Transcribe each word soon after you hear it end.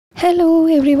Hello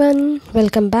everyone,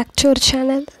 welcome back to our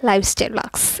channel Lifestyle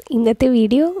Vlogs. ഇന്നത്തെ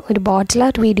video ഒരു bottle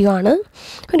art video ആണ്.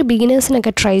 ഒരു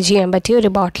ബിഗിനേഴ്സിനൊക്കെ try ചെയ്യാൻ പറ്റിയ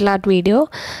ഒരു ബോട്ടിൽ ആർട്ട് വീഡിയോ.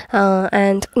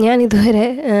 ആൻഡ് ഞാൻ ഇതുവരെ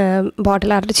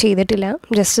ബോട്ടിൽ ആർട്ട് ചെയ്തിട്ടില്ല.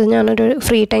 ജസ്റ്റ് ഞാനൊരു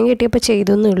ഫ്രീ ടൈം കിട്ടിയപ്പോൾ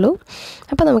ചെയ്തെന്നേ ഉള്ളൂ.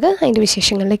 അപ്പോൾ നമുക്ക് അതിൻ്റെ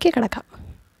വിശേഷങ്ങളിലേക്ക് കിടക്കാം.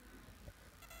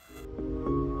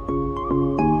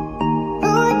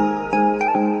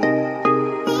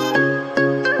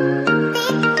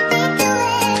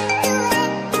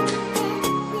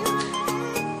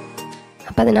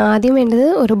 അപ്പോൾ അതിനാദ്യം വേണ്ടത്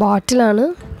ഒരു ബോട്ടിലാണ്.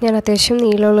 ഞാൻ അത്യാവശ്യം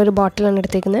നീളമുള്ളൊരു ബോട്ടിലാണ്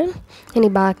എടുത്തേക്കുന്നത്. ഇനി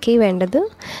ബാക്കി വേണ്ടത്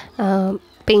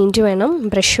പെയിൻറ്റ് വേണം,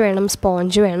 ബ്രഷ് വേണം,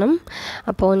 സ്പോഞ്ച് വേണം.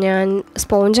 അപ്പോൾ ഞാൻ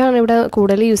സ്പോഞ്ചാണ് ഇവിടെ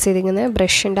കൂടുതൽ യൂസ് ചെയ്തിരിക്കുന്നത്,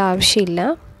 ബ്രഷിൻ്റെ ആവശ്യമില്ല.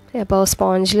 അപ്പോൾ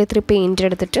സ്പോഞ്ചിൽ ഇത്തിരി പെയിൻറ്റ്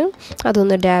എടുത്തിട്ട്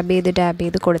അതൊന്ന് ഡാബ്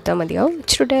ചെയ്ത് കൊടുത്താൽ മതിയാവും.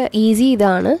 ഇച്ചിരി ഈസി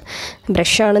ഇതാണ്.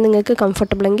 ബ്രഷാണ് നിങ്ങൾക്ക്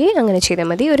കംഫർട്ടബിളെങ്കിൽ അങ്ങനെ ചെയ്താൽ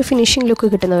മതി. ഒരു ഫിനിഷിംഗ് ലുക്ക്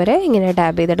കിട്ടുന്നവരെ ഇങ്ങനെ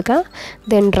ഡാബ് ചെയ്തെടുക്കുക.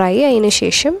 ദെൻ ഡ്രൈ ആയതിനു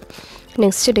ശേഷം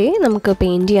നെക്സ്റ്റ് ഡേ നമുക്ക്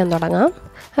പെയിൻറ്റ് ചെയ്യാൻ തുടങ്ങാം.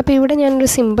 അപ്പോൾ ഇവിടെ ഞാനൊരു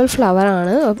സിമ്പിൾ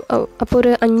ഫ്ലവറാണ്, അപ്പോൾ ഒരു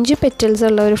 5 പെറ്റൽസ്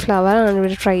ഉള്ള ഒരു ഫ്ലവറാണ്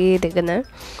ഇവിടെ ട്രൈ ചെയ്തേക്കുന്നത്.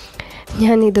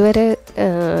 ഞാൻ ഇതുവരെ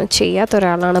ചെയ്യാത്ത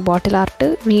ഒരാളാണ് ബോട്ടിൽ ആർട്ട്.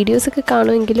 വീഡിയോസൊക്കെ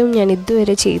കാണുമെങ്കിലും ഞാൻ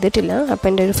ഇതുവരെ ചെയ്തിട്ടില്ല. അപ്പോൾ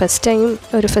എൻ്റെ ഒരു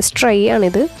ഫസ്റ്റ് ട്രൈ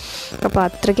ആണിത്. അപ്പോൾ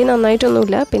അത്രയ്ക്ക്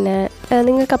നന്നായിട്ടൊന്നുമില്ല. പിന്നെ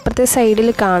നിങ്ങൾക്ക് അപ്പുറത്തെ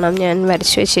സൈഡിൽ കാണാം ഞാൻ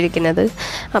വരച്ച് വെച്ചിരിക്കുന്നത്.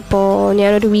 അപ്പോൾ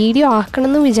ഞാനൊരു വീഡിയോ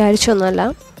ആക്കണമെന്ന്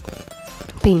വിചാരിച്ചൊന്നുമല്ല.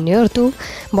 പിന്നെ ഓർത്തു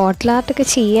ബോട്ടിൽ ആർട്ടൊക്കെ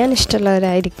ചെയ്യാൻ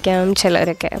ഇഷ്ടമുള്ളവരായിരിക്കാം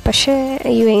ചിലവരൊക്കെ. പക്ഷേ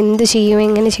എന്ത് ചെയ്യും,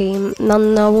 എങ്ങനെ ചെയ്യും,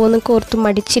 നന്നാവുമോ എന്നൊക്കെ ഓർത്ത്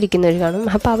മടിച്ചിരിക്കുന്നവർ കാണും.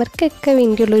 അപ്പോൾ അവർക്കൊക്കെ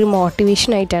വേണ്ടിയുള്ളൊരു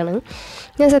മോട്ടിവേഷനായിട്ടാണ്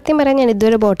ഞാൻ സത്യം പറയാൻ ഞാൻ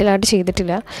ഇതുവരെ ബോട്ടിൽ ആർട്ട്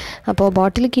ചെയ്തിട്ടില്ല. അപ്പോൾ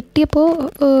ബോട്ടിൽ കിട്ടിയപ്പോൾ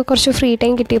കുറച്ച് ഫ്രീ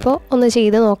ടൈം കിട്ടിയപ്പോൾ ഒന്ന്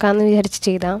ചെയ്ത് നോക്കാമെന്ന് വിചാരിച്ച്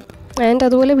ചെയ്താൽ. ആൻഡ്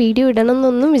അതുപോലെ വീഡിയോ ഇടണം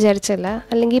എന്നൊന്നും വിചാരിച്ചില്ല.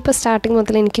 അല്ലെങ്കിൽ ഇപ്പോൾ സ്റ്റാർട്ടിങ്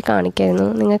മുതൽ എനിക്ക് കാണിക്കായിരുന്നു.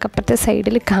 നിങ്ങൾക്ക് അപ്പുറത്തെ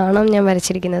സൈഡിൽ കാണാം ഞാൻ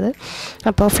വരച്ചിരിക്കുന്നത്.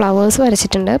 അപ്പോൾ ഫ്ലവേഴ്സ്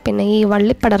വരച്ചിട്ടുണ്ട്. പിന്നെ ഈ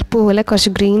വള്ളിപ്പടർപ്പ് പോലെ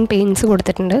കുറച്ച് ഗ്രീൻ പെയിൻറ്റ്സ്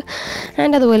കൊടുത്തിട്ടുണ്ട്.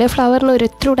 ആൻഡ് അതുപോലെ ഫ്ലവറിന് ഒരു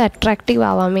ഇത്തിരി അട്രാക്റ്റീവ്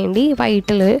ആവാൻ വേണ്ടി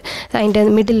വൈറ്റിൽ അതിൻ്റെ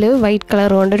മിഡിൽ വൈറ്റ്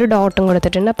കളർ കൊണ്ടൊരു ഡോട്ടും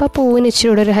കൊടുത്തിട്ടുണ്ട്. അപ്പോൾ പൂവിന്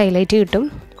ഇച്ചിരി ഒരു ഹൈലൈറ്റ് കിട്ടും.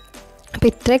 അപ്പോൾ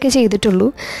ഇത്രയൊക്കെ ചെയ്തിട്ടുള്ളൂ.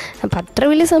 അപ്പോൾ അത്ര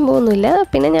വലിയ സംഭവമൊന്നുമില്ല.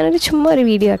 പിന്നെ ഞാനൊരു ചുമ്മാ ഒരു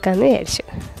വീഡിയോ ആക്കാമെന്ന് വിചാരിച്ചു.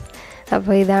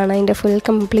 അപ്പോൾ ഇതാണ് അതിൻ്റെ ഫുൾ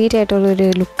കംപ്ലീറ്റ് ആയിട്ടുള്ളൊരു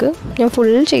ലുക്ക്. ഞാൻ ഫുൾ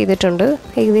ചെയ്തിട്ടുണ്ട്.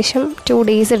 ഏകദേശം 2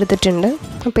 days എടുത്തിട്ടുണ്ട്.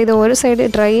 അപ്പോൾ ഇത് ഓരോ സൈഡ്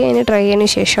ഡ്രൈ ആയതിന്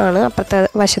ശേഷമാണ് അപ്പുറത്തെ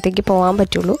വശത്തേക്ക് പോകാൻ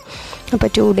പറ്റുള്ളൂ. അപ്പോൾ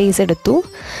 2 days എടുത്തു.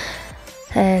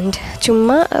 ആൻഡ്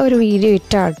ചുമ്മാ ഒരു വീഡിയോ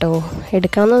ഇട്ടാട്ടോ,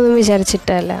 എടുക്കണമെന്നൊന്നും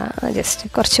വിചാരിച്ചിട്ടല്ല.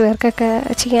 ജസ്റ്റ് കുറച്ച് പേർക്കൊക്കെ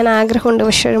ചെയ്യാൻ ആഗ്രഹമുണ്ട്.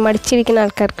 പക്ഷെ ഒരു മടിച്ചിരിക്കുന്ന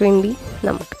ആൾക്കാർക്ക് വേണ്ടി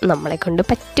നമ്മളെ കൊണ്ട്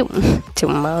പറ്റും,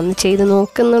 ചുമ്മാ ഒന്ന് ചെയ്ത്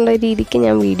നോക്കുന്നുള്ള രീതിക്ക്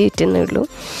ഞാൻ വീഡിയോ ഇട്ടെന്നേ ഉള്ളൂ.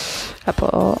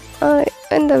 അപ്പോൾ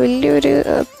എന്താ വലിയൊരു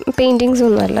പെയിൻറ്റിങ്സ്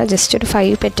ഒന്നുമല്ല, ജസ്റ്റ് ഒരു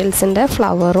 5 പെറ്റൽസിൻ്റെ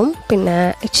ഫ്ലവറും പിന്നെ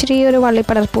ഇച്ചിരി ഒരു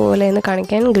വള്ളിപ്പടർപ്പ് പോലെ എന്ന്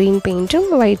കാണിക്കാൻ ഗ്രീൻ പെയിൻറ്റും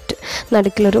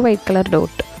നടുക്കിലൊരു വൈറ്റ് കളർ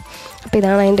ഡോട്ട്. അപ്പോൾ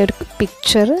ഇതാണ് അതിൻ്റെ ഒരു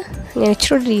പിക്ചർ. ഞാൻ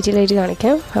ഇച്ചിരി ഡീറ്റെയിലായിട്ട്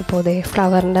കാണിക്കാം. അപ്പോൾ അതേ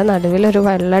ഫ്ലവറിൻ്റെ നടുവിലൊരു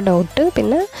വെള്ള ഡോട്ട്,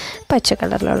 പിന്നെ പച്ച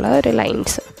കളറിലുള്ള ഒരു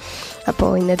ലൈൻസ്. അപ്പോൾ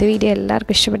ഇന്നത്തെ വീഡിയോ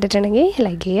എല്ലാവർക്കും ഇഷ്ടപ്പെട്ടിട്ടുണ്ടെങ്കിൽ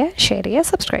ലൈക്ക് ചെയ്യുക, ഷെയർ ചെയ്യുക,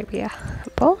 സബ്സ്ക്രൈബ് ചെയ്യുക.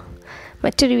 അപ്പോൾ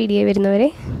മറ്റൊരു വീഡിയോ വരുന്നവരെ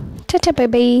ടാറ്റാ ബൈ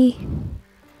ബൈ.